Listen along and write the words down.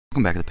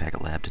Welcome back to the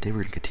Packet Lab. Today we're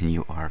going to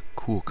continue our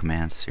cool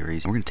command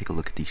series. We're going to take a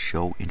look at the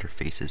show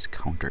interfaces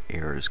counter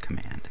errors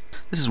command.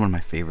 This is one of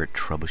my favorite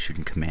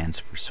troubleshooting commands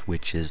for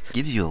switches. It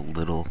gives you a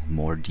little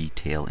more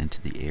detail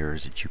into the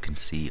errors that you can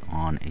see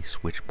on a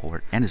switch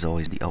port. And as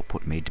always, the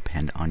output may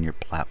depend on your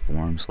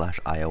platform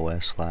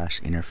 /iOS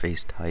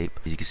 /interface type.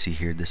 As you can see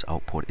here, this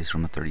output is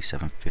from a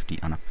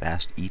 3750 on a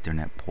fast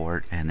Ethernet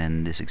port. And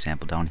then this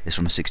example down is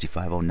from a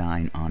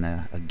 6509 on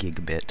a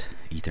gigabit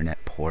Ethernet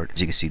port. As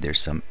you can see, there's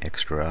some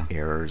extra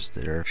errors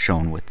that are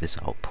shown with this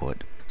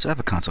output. So I have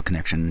a console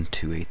connection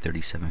to a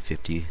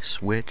 3750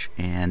 switch,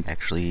 and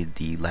actually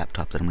the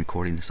laptop that I'm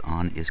recording this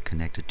on is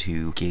connected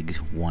to gig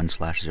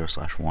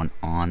 1/0/1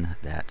 on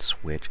that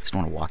switch. Just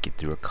want to walk you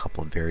through a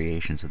couple of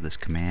variations of this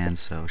command.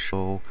 So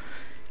show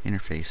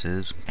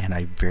interfaces, and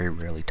I very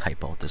rarely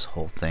type out this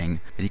whole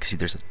thing. And you can see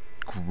there's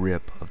a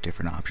grip of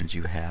different options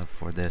you have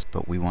for this,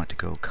 but we want to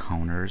go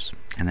counters,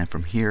 and then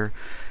from here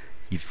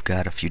you've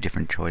got a few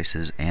different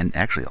choices, and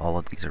actually all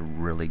of these are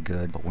really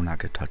good, but we're not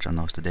going to touch on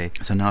those today.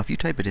 So now if you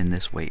type it in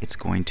this way, it's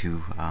going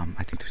to,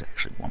 I think there's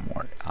actually one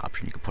more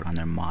option you could put on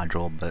their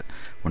module, but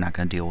we're not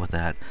going to deal with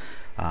that.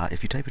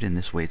 If you type it in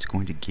this way, it's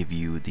going to give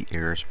you the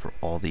errors for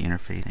all the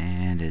interface,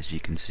 and as you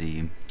can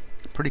see,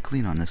 pretty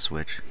clean on this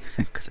switch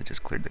because I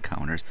just cleared the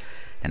counters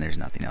and there's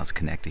nothing else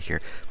connected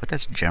here. But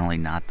that's generally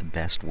not the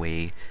best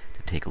way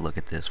to take a look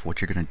at this.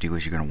 What you're going to do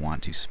is you're going to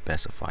want to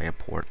specify a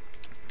port.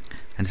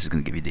 And this is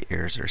going to give you the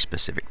errors that are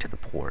specific to the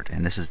port.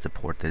 And this is the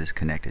port that is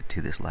connected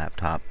to this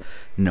laptop.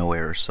 No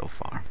errors so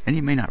far. And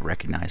you may not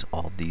recognize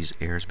all these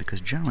errors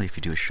because generally if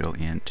you do a show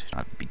int,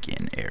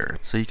 begin error.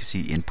 So you can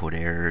see input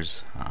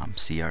errors,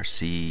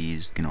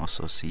 CRCs. You can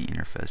also see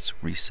interface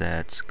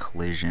resets,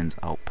 collisions,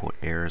 output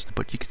errors.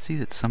 But you can see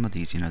that some of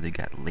these, they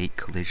got late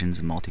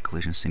collisions,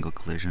 multi-collisions, single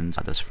collisions.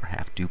 Others for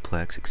half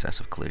duplex,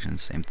 excessive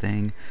collisions, same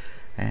thing.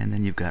 And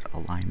then you've got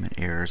alignment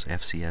errors,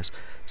 FCS.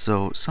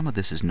 So some of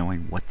this is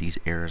knowing what these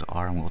errors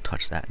are, and we'll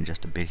touch that in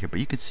just a bit here. But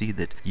you can see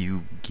that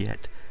you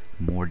get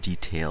more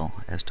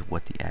detail as to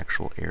what the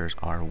actual errors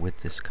are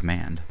with this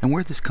command. And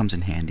where this comes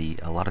in handy,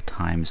 a lot of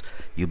times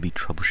you'll be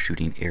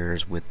troubleshooting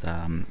errors with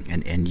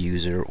an end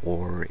user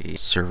or a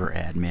server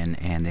admin,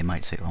 and they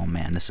might say, oh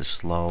man, this is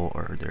slow,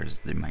 or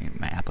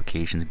my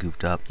application's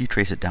goofed up. You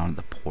trace it down to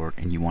the port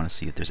and you want to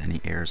see if there's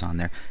any errors on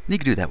there. And you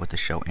can do that with the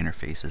show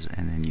interfaces,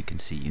 and then you can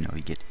see, you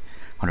get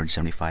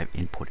 175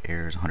 input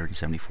errors,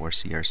 174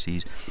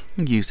 CRCs. You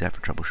can use that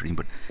for troubleshooting,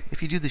 but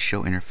if you do the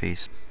show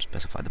interface,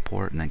 specify the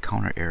port, and then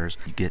counter errors,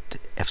 you get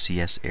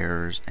FCS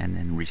errors and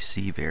then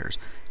receive errors.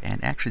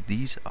 And actually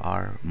these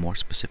are more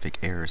specific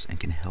errors and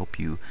can help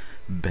you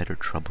better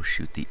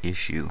troubleshoot the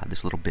issue.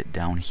 This little bit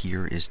down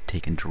here is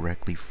taken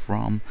directly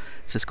from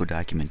Cisco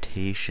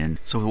documentation.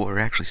 So what we're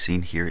actually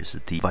seeing here is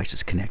that the device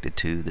is connected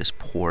to this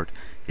port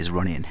is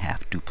running in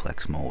half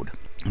duplex mode.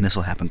 And this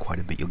will happen quite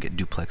a bit. You'll get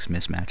duplex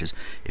mismatches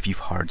if you've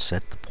hard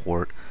set the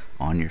port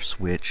on your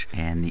switch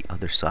and the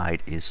other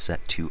side is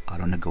set to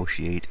auto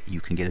negotiate.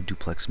 You can get a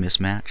duplex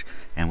mismatch,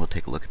 and we'll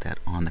take a look at that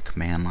on the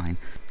command line.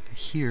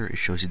 Here it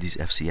shows you these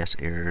FCS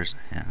errors,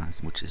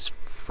 which is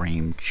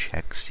frame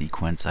check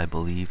sequence, I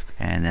believe,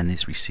 and then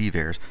these receive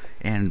errors.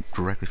 And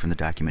directly from the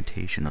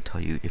documentation, it'll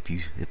tell you if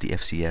the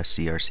FCS,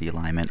 CRC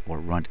alignment, or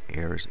runt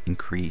errors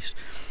increase,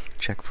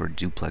 check for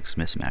duplex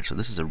mismatch. So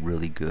this is a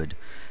really good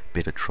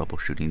bit of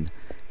troubleshooting,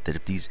 that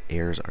if these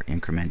errors are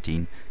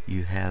incrementing,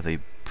 you have a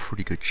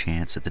pretty good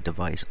chance that the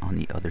device on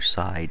the other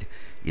side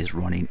is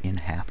running in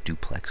half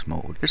duplex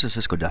mode. There's a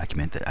Cisco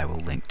document that I will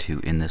link to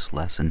in this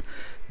lesson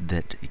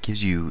that it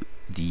gives you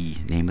the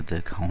name of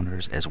the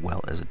counters as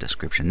well as a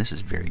description. This is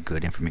very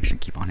good information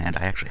to keep on hand.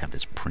 I actually have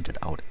this printed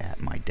out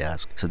at my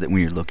desk so that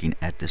when you're looking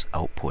at this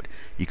output,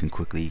 you can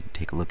quickly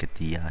take a look at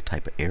the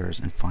type of errors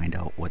and find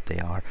out what they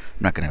are. I'm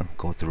not going to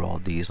go through all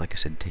these. Like I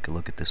said, take a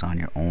look at this on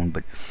your own,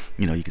 but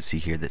you can see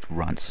here that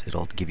runts,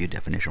 it'll give you a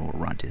definition of what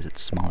runt is.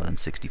 It's smaller than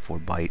 64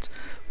 bytes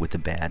with a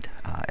bad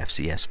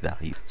FCS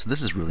value. So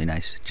this is really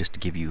nice just to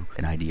give you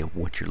an idea of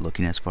what you're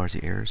looking at as far as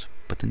the errors.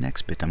 But the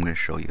next bit I'm going to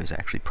show you is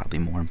actually probably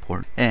more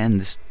important. And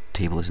this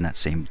table is in that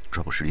same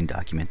troubleshooting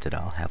document that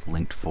I'll have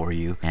linked for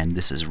you, and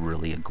this is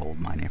really a gold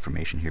mine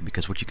information here,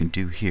 because what you can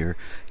do here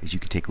is you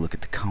can take a look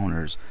at the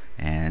counters,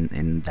 and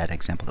in that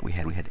example that we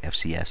had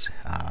FCS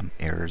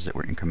errors that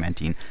were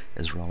incrementing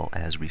as well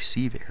as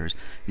receive errors,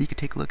 and you can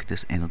take a look at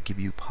this and it'll give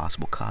you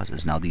possible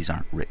causes. Now these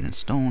aren't written in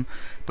stone,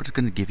 but it's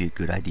going to give you a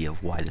good idea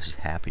of why this is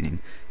happening.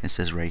 It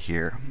says right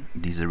here,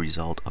 these are a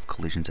result of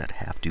collisions at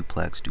half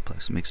duplex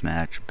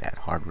mismatch, bad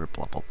hardware,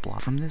 blah blah blah.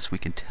 From this we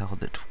can tell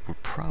that we're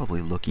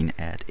probably looking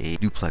at a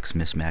duplex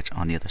mismatch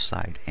on the other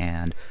side,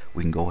 and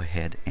we can go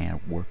ahead and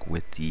work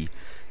with the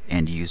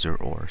end user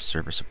or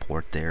server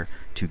support there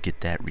to get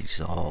that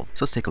resolved.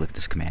 So let's take a look at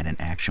this command in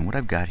action. What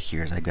I've got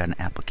here is I've got an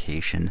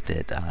application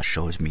that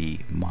shows me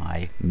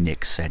my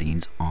NIC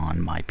settings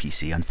on my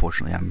PC.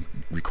 Unfortunately, I'm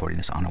recording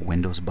this on a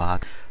Windows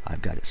box.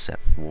 I've got it set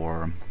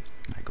for,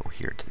 I go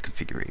here to the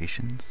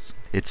configurations.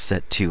 It's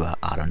set to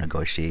auto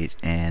negotiate,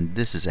 and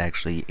this is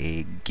actually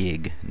a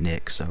gig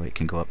NIC, so it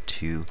can go up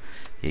to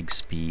gig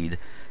speed.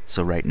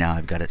 So right now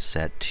I've got it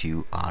set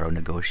to auto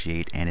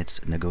negotiate, and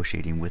it's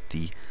negotiating with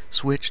the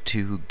switch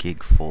to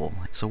gig full.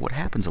 So what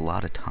happens a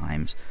lot of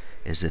times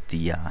is that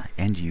the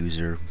end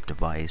user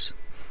device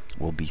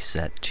will be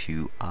set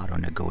to auto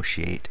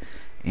negotiate,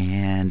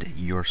 and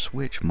your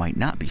switch might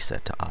not be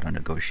set to auto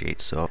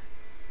negotiate. So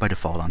by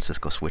default on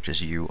Cisco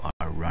switches, you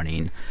are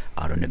running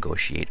auto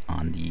negotiate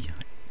on the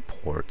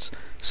ports.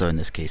 So in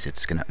this case,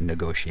 it's going to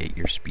negotiate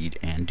your speed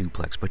and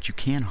duplex, but you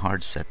can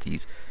hard set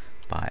these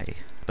by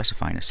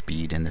specifying a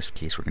speed. In this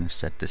case, we're going to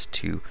set this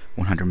to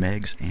 100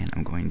 megs, and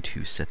I'm going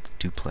to set the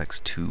duplex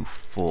to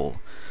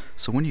full.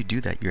 So when you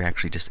do that, you're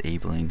actually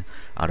disabling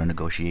auto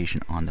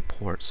negotiation on the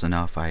port. So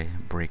now if I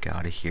break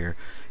out of here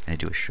and I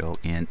do a show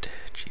int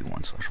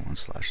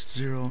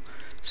g1/1/0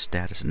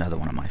 status, another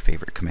one of my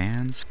favorite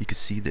commands, you can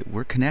see that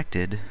we're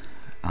connected.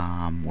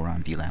 We're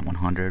on VLAN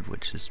 100,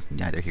 which is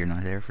neither here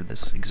nor there for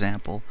this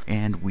example,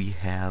 and we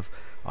have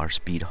our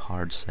speed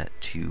hard set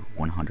to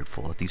 100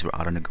 full. If these were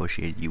auto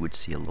negotiated, you would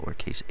see a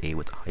lowercase a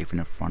with a hyphen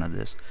in front of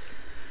this,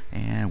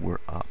 and we're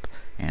up.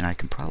 And I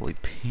can probably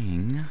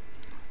ping,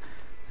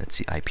 that's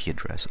the IP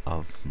address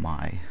of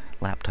my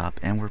laptop,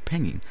 and we're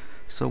pinging.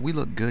 So we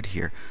look good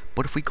here.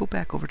 But if we go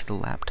back over to the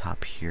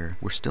laptop here,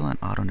 we're still on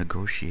auto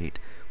negotiate.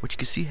 What you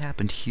can see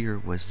happened here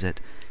was that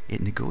it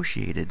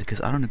negotiated,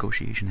 because auto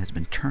negotiation has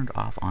been turned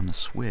off on the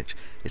switch.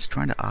 It's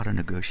trying to auto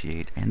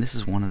negotiate, and this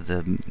is one of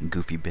the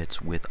goofy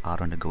bits with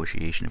auto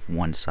negotiation if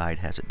one side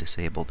has it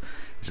disabled,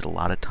 is that a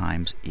lot of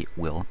times it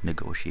will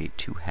negotiate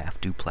to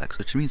half duplex,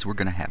 which means we're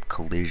going to have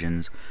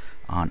collisions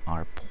on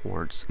our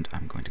ports. And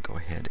I'm going to go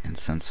ahead and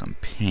send some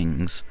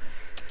pings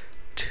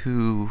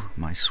to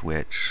my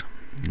switch.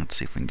 Let's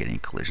see if we can get any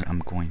collision. I'm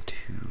going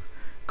to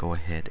go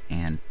ahead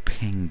and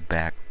ping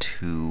back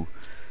to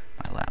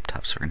my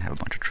laptop, so we're going to have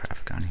a bunch of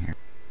traffic on here.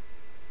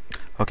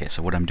 Okay,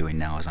 so what I'm doing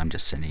now is I'm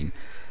just sending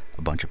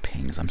a bunch of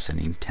pings. I'm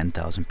sending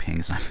 10,000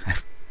 pings, and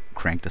I've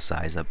cranked the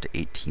size up to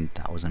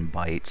 18,000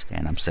 bytes,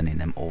 and I'm sending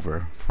them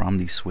over from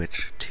the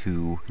switch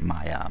to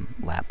my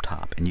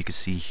laptop. And you can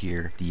see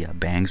here the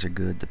bangs are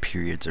good, the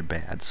periods are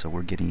bad, so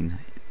we're getting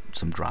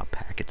some drop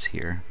packets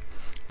here.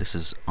 This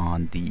is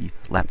on the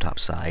laptop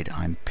side.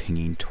 I'm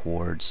pinging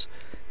towards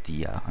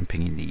the I'm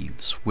pinging the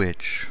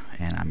switch,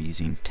 and I'm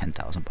using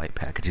 10,000 byte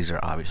packets. These are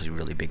obviously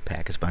really big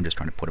packets, but I'm just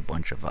trying to put a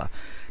bunch of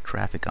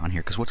traffic on here,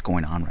 because what's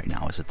going on right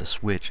now is that the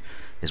switch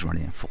is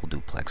running in full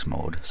duplex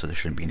mode, so there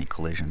shouldn't be any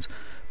collisions,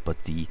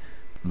 but the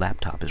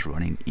laptop is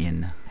running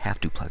in half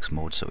duplex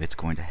mode, so it's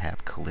going to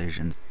have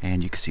collisions,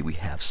 and you can see we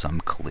have some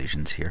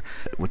collisions here.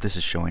 What this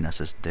is showing us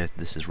is that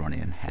this is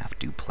running in half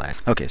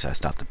duplex. Okay, so I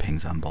stopped the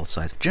pings on both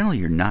sides. Generally,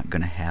 you're not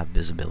going to have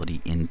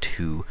visibility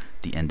into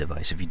the end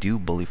device. If you do,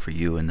 bully for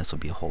you, and this will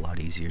be a whole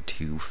lot easier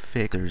to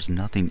fix. There's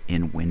nothing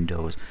in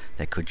Windows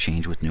that could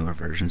change with newer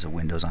versions of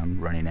Windows. I'm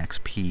running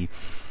XP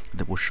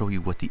that will show you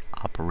what the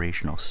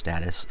operational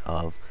status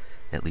of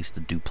at least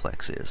the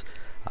duplex is.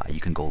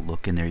 You can go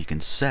look in there, you can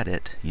set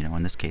it, you know,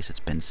 in this case it's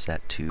been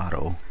set to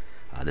auto.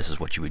 This is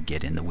what you would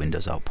get in the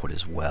Windows output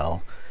as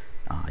well.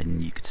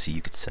 And you could see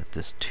you could set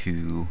this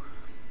to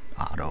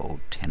auto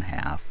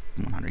 10/2,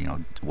 100, you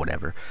know,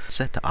 whatever.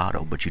 Set to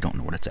auto, but you don't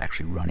know what it's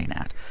actually running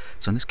at.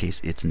 So in this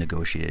case it's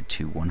negotiated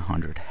to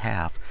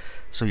 100/2.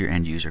 So your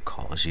end user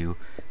calls you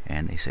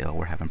and they say, oh,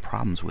 we're having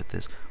problems with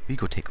this. Well, you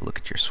go take a look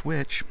at your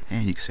switch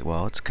and you can say,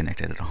 well, it's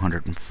connected at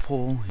 100 and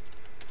full.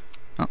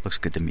 Oh, looks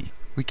good to me.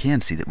 We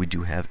can see that we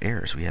do have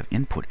errors. We have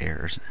input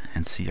errors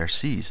and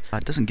CRCs.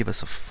 It doesn't give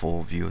us a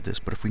full view of this,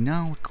 but if we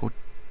now go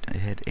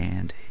ahead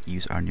and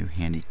use our new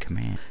handy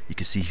command, you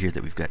can see here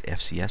that we've got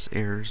FCS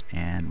errors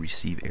and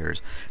receive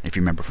errors. And if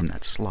you remember from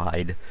that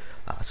slide,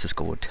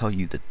 Cisco will tell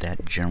you that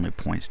that generally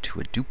points to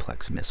a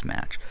duplex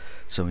mismatch.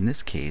 So in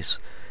this case,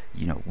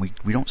 you know,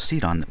 we don't see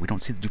it on we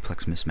don't see the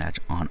duplex mismatch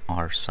on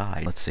our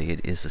side. Let's say it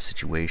is a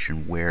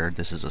situation where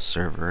this is a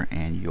server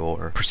and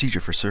your procedure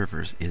for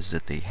servers is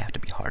that they have to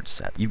be hard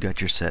set. You've got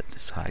your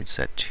side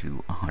set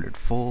to 100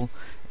 full,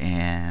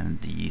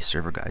 and the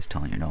server guy's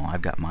telling you, no,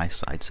 I've got my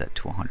side set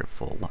to 100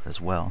 full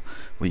as well.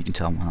 Well, you can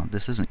tell them, well,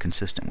 this isn't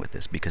consistent with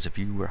this, because if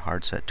you were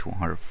hard set to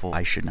 100 full,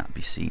 I should not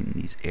be seeing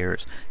these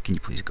errors. Can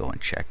you please go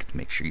and check to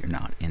make sure you're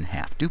not in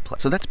half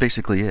duplex? So that's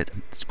basically it.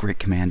 It's a great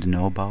command to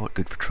know about,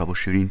 good for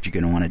troubleshooting. What you're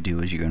going to want to do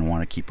is you're going to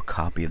want to keep a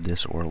copy of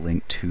this or a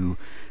link to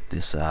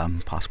this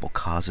possible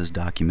causes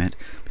document,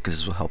 because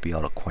this will help you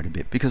out quite a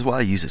bit. Because while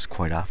I use this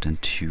quite often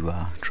to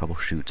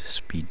troubleshoot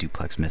speed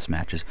duplex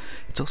mismatches,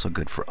 it's also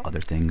good for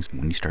other things.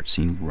 When you start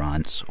seeing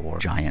runts or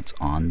giants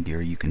on here,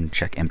 you can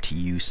check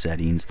MTU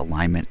settings,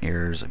 alignment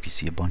errors. If you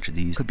see a bunch of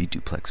these, it could be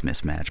duplex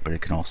mismatch, but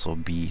it can also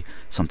be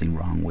something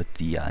wrong with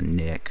the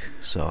NIC.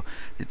 So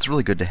it's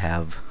really good to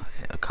have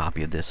a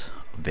copy of this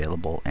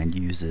available and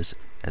use this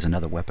as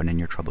another weapon in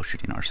your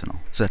troubleshooting arsenal.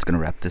 So that's going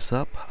to wrap this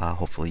up.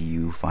 Hopefully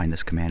you find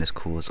this command as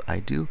cool as I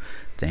do.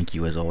 Thank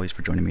you as always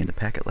for joining me in the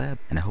Packet Lab,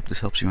 and I hope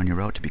this helps you on your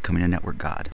route to becoming a network god.